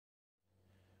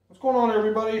What's going on,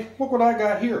 everybody? Look what I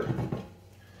got here.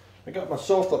 I got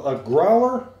myself a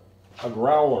growler. A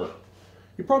growler.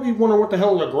 You probably wonder what the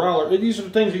hell is a growler. These are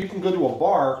the things that you can go to a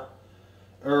bar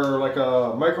or like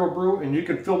a microbrew and you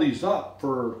can fill these up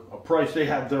for a price. They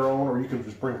have their own, or you can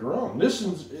just bring your own.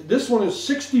 This one is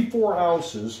 64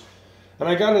 ounces, and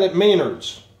I got it at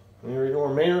Maynard's. You know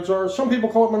where Maynard's are? Some people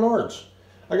call it Menards.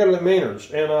 I got it at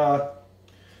Maynard's, and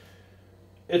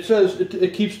it says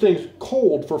it keeps things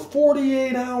cold for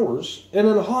 48 hours and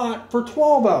then hot for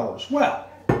 12 hours. Well,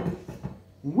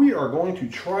 we are going to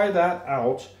try that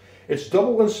out. It's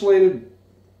double insulated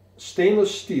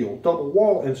stainless steel, double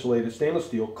wall insulated stainless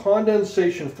steel,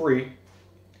 condensation free.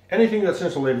 Anything that's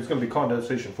insulated is going to be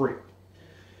condensation free.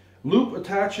 Loop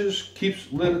attaches,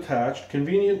 keeps lid attached.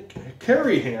 Convenient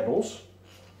carry handles.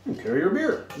 You can carry your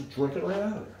beer. Just drink it right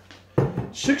out of there.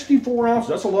 64 ounces,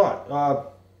 that's a lot.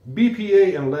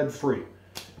 BPA and lead free.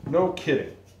 No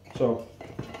kidding. So,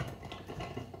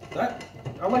 that,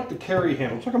 I like the carry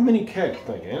handle. It's like a mini keg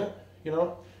thing, ain't it? You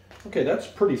know? Okay, that's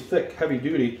pretty thick, heavy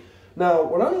duty. Now,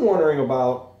 what I'm wondering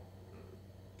about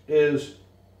is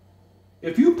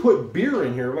if you put beer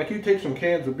in here, like you take some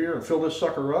cans of beer and fill this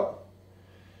sucker up,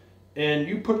 and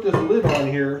you put this lid on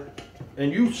here,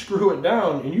 and you screw it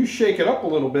down, and you shake it up a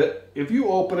little bit, if you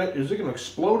open it, is it going to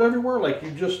explode everywhere? Like you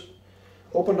just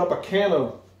opened up a can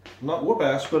of, not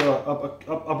whoop-ass, but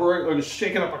like just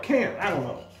shaking up a can. I don't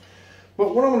know.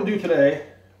 But what I'm going to do today,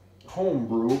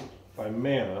 homebrew by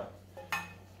Mana,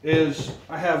 is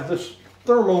I have this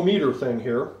thermometer thing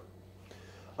here.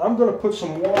 I'm going to put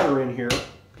some water in here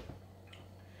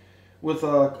with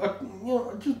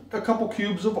just a couple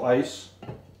cubes of ice,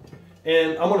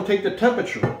 and I'm going to take the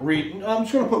temperature read. I'm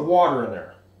just going to put water in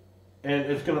there, and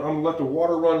I'm going to let the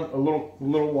water run a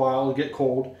little while, get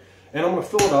cold, and I'm going to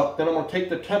fill it up. Then I'm going to take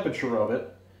the temperature of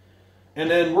it, and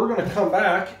then we're going to come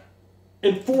back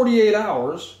in 48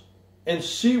 hours and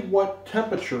see what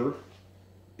temperature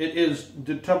it is,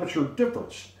 the temperature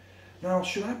difference. Now,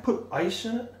 should I put ice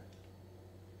in it?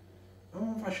 I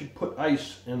don't know if I should put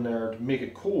ice in there to make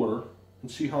it cooler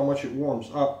and see how much it warms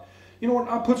up. You know what?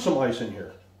 I'll put some ice in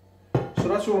here. So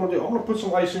that's what I'm going to do. I'm going to put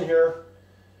some ice in here,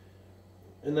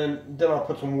 and then I'll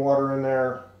put some water in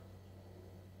there,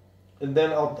 and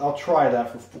then I'll try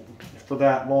that for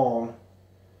that long.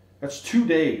 That's 2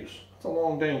 days. That's a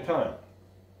long dang time.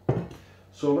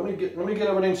 So let me get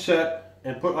everything set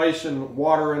and put ice and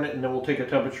water in it, and then we'll take a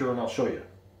temperature and I'll show you.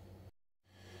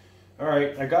 All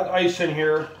right, I got ice in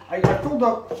here. I filled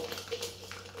up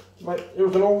it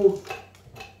was an old,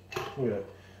 look at that,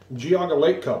 Geauga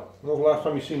Lake cup. When was the last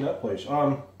time you seen that place?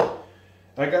 I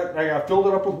got filled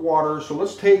it up with water. So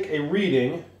let's take a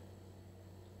reading.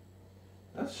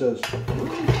 That says,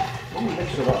 let me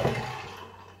mix it up.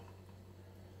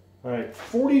 All right,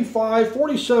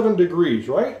 47 degrees,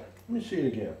 right? Let me see it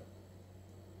again.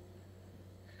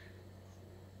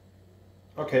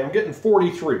 Okay, I'm getting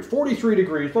 43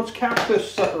 degrees. Let's cap this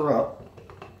sucker up.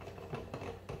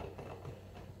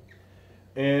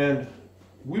 And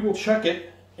we will check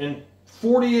it in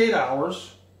 48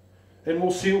 hours and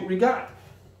we'll see what we got.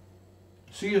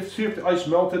 See if the ice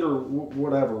melted or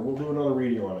whatever. We'll do another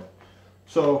reading on it.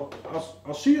 So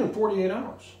I'll see you in 48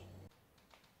 hours.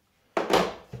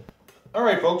 All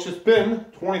right, folks, it's been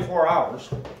 24 hours.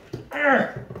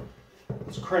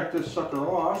 Let's crank this sucker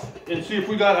off and see if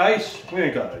we got ice. We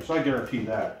ain't got ice, I guarantee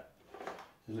that.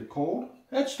 Is it cold?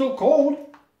 It's still cold.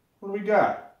 What do we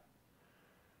got?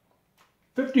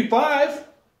 55,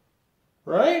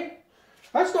 right?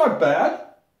 That's not bad.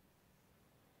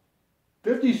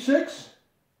 56.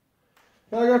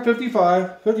 Yeah, I got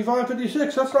 55,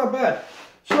 56, that's not bad.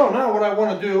 So now what I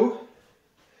want to do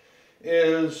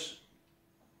is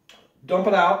dump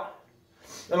it out,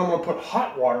 and I'm going to put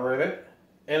hot water in it,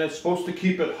 and it's supposed to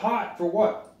keep it hot for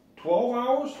what? 12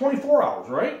 hours? 24 hours,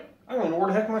 right? I don't know where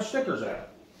the heck my sticker's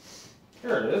at.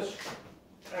 Here it is.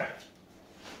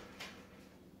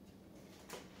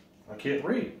 I can't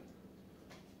read.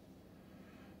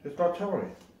 It's not telling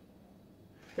me.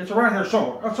 It's around here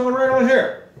somewhere. It's right on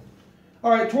here. All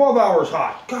right, 12 hours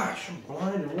hot. Gosh, I'm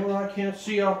blind and one eye can't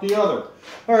see out the other.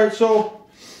 All right, so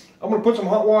I'm going to put some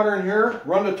hot water in here,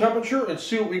 run the temperature, and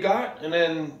see what we got, and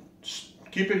then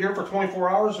keep it here for 24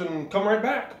 hours and come right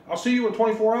back. I'll see you in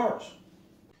 24 hours.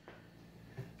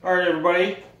 All right,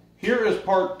 everybody. Here is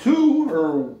part 2,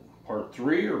 or part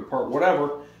 3, or part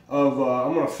whatever, of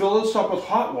I'm going to fill this up with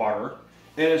hot water,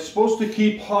 and it's supposed to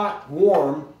keep hot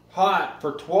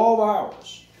for 12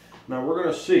 hours. Now, we're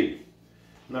going to see.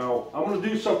 Now, I'm going to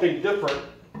do something different.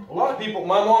 A lot of people,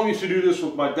 my mom used to do this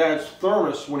with my dad's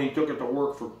thermos when he took it to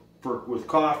work with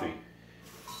coffee.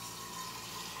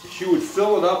 she would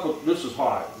fill it up with, this is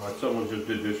hot, my son just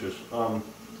did dishes,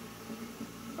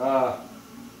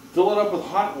 fill it up with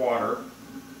hot water,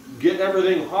 get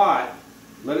everything hot,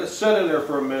 let it set in there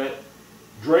for a minute,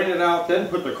 drain it out, then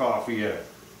put the coffee in it.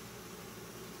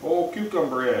 Oh,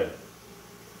 cucumber head.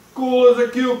 Cool as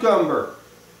a cucumber.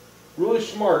 Really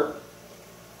smart.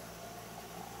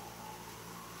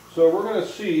 So we're going to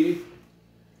see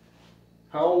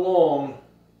how long.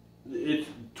 It's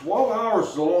 12 hours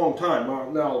is a long time.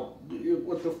 Now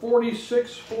with the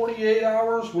 46, 48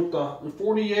 hours, with the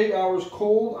 48 hours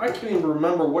cold, I can't even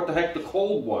remember what the heck the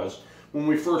cold was when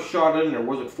we first shot in there.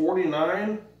 Was it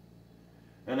 49?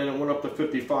 And then it went up to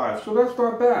 55. So that's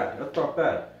not bad. That's not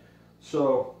bad.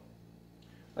 So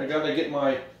I got to get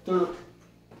my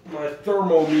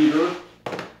thermometer.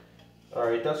 All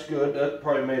right, that's good. That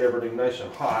probably made everything nice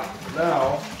and hot.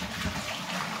 Now,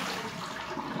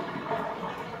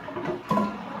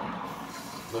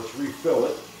 let's refill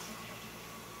it.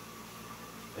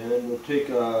 And then we'll take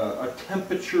a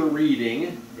temperature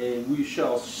reading and we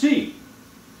shall see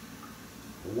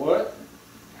what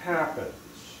happens.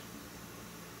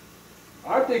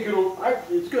 I think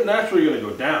it's naturally going to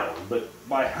go down, but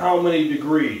by how many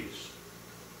degrees?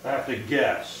 I have to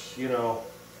guess, you know.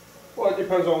 Well, it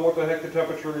depends on what the heck the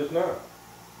temperature is now.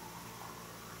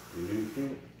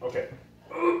 Okay.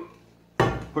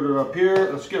 Put it up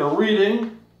here. Let's get a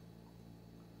reading.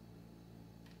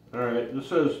 Alright, this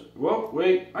says, well,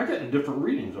 wait, I got different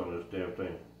readings on this damn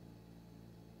thing.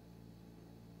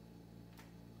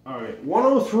 Alright,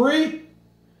 103.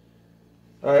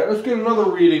 Alright, let's get another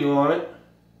reading on it.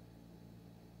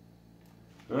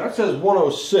 And that says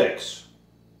 106.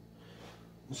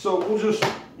 So we'll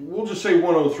just say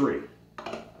 103.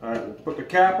 Alright, we'll put the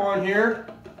cap on here.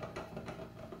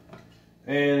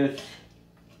 And it's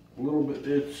a little bit,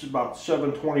 it's about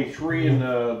 7:23 in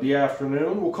the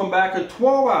afternoon. We'll come back at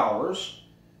 12 hours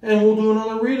and we'll do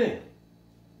another reading.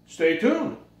 Stay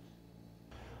tuned.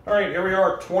 Alright, here we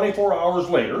are 24 hours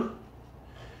later.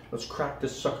 Let's crack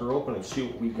this sucker open and see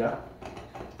what we got.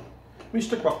 Let me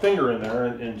stick my finger in there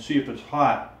and see if it's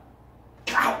hot.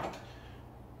 Ow!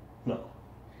 No.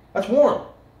 That's warm.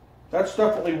 That's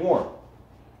definitely warm.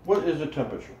 What is the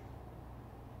temperature?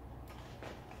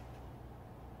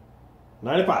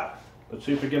 95. Let's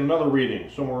see if we get another reading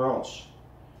somewhere else.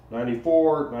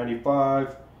 94,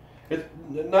 95. It's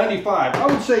 95. I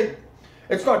would say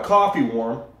it's not coffee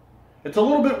warm. It's a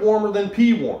little bit warmer than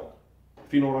pea warm,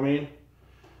 if you know what I mean.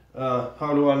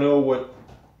 How do I know what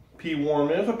pea warm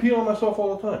is? I pee on myself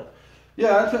all the time.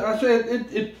 Yeah, I say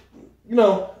it you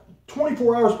know,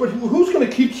 24 hours, but who's going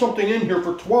to keep something in here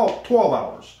for 12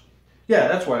 hours? Yeah,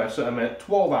 that's why I meant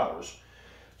 12 hours.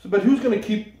 So, but who's going to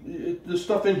keep this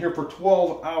stuff in here for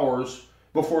 12 hours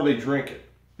before they drink it?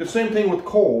 The same thing with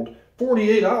cold.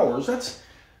 48 hours, that's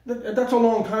a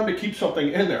long time to keep something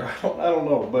in there. I don't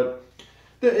know, but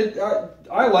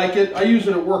I like it. I use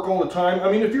it at work all the time.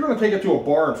 I mean, if you're going to take it to a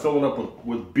bar and fill it up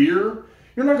with beer,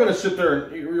 you're not going to sit there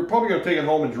and you're probably going to take it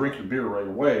home and drink your beer right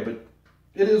away, but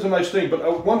it is a nice thing.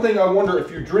 But one thing I wonder,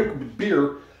 if you drink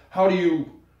beer, how do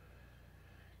you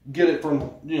get it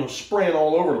from, you know, spraying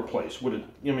all over the place? Would it,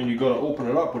 I mean, you go to open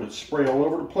it up, would it spray all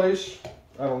over the place?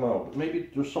 I don't know. But maybe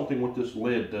there's something with this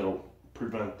lid that'll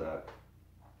prevent that.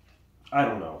 I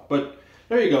don't know. But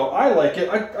there you go. I like it.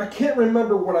 I can't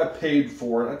remember what I paid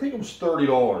for it. I think it was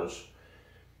 $30.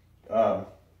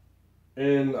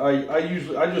 And I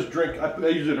just drink, I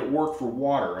use it at work for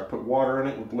water. I put water in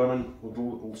it with lemon,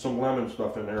 with some lemon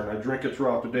stuff in there, and I drink it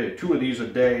throughout the day. 2 of these a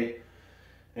day,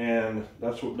 and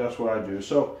that's what I do.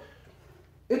 So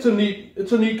it's a neat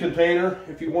container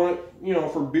if you want it, you know,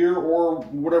 for beer or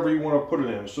whatever you want to put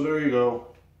it in. So there you go.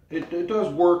 It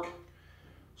does work.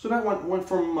 So that went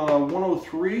from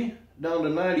 103 down to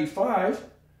 95.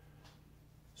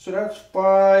 So that's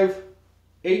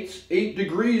 8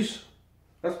 degrees.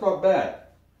 That's not bad.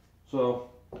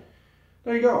 So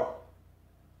there you go.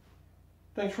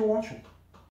 Thanks for watching.